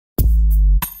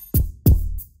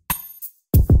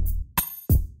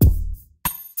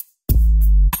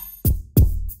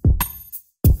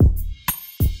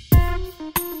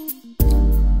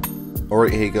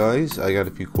Alright, hey guys, I got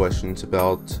a few questions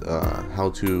about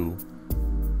how to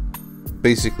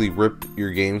basically rip your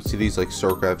game CDs like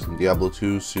StarCraft and Diablo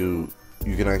 2, so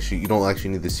you don't actually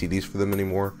need the CDs for them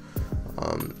anymore.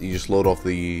 You just load off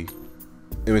the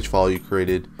image file you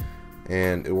created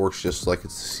and it works just like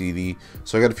it's a CD.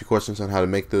 So I got a few questions on how to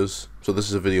make those, so this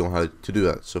is a video on how to do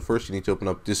that. So first you need to open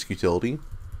up disk utility,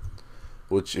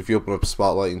 which if you open up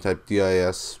Spotlight and type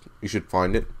DIS, you should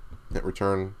find it. Hit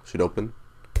return, should open.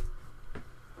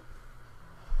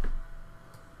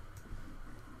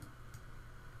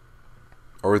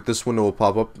 Alright, this window will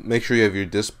pop up. Make sure you have your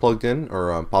disk plugged in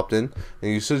or popped in,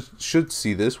 and you should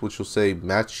see this, which will say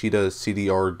Match Sheeta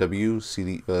CDRW,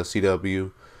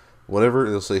 CW, whatever.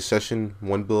 It'll say Session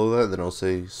 1 below that, then it'll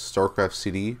say StarCraft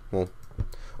CD,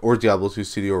 or Diablo 2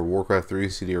 CD, or Warcraft 3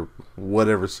 CD, or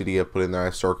whatever CD I put in there. I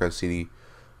have StarCraft CD,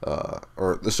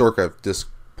 or the StarCraft disk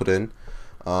put in.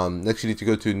 Next, you need to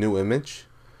go to New Image,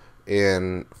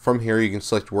 and from here you can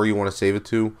select where you want to save it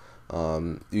to.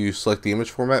 You select the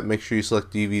image format, make sure you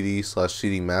select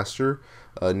DVD/CD master,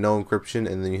 no encryption,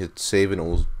 and then you hit save and it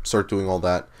will start doing all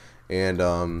that. And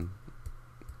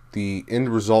the end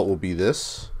result will be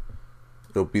this.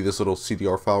 It'll be this little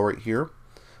CDR file right here.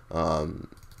 You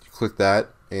click that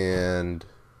and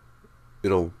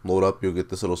it'll load up. You'll get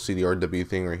this little CDRW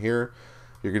thing right here.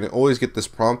 You're going to always get this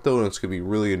prompt though, and it's going to be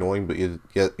really annoying, but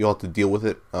you'll have to deal with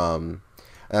it.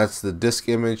 That's the disk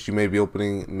image you may be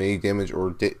opening, may damage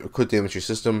or could damage your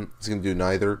system. It's going to do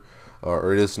neither,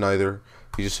 or it is neither.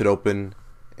 You just hit open,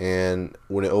 and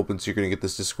when it opens, you're going to get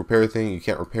this disk repair thing. You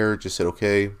can't repair it, just hit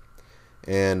OK.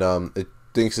 And it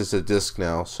thinks it's a disk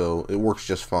now, so it works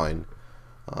just fine.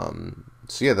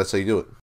 So yeah, that's how you do it.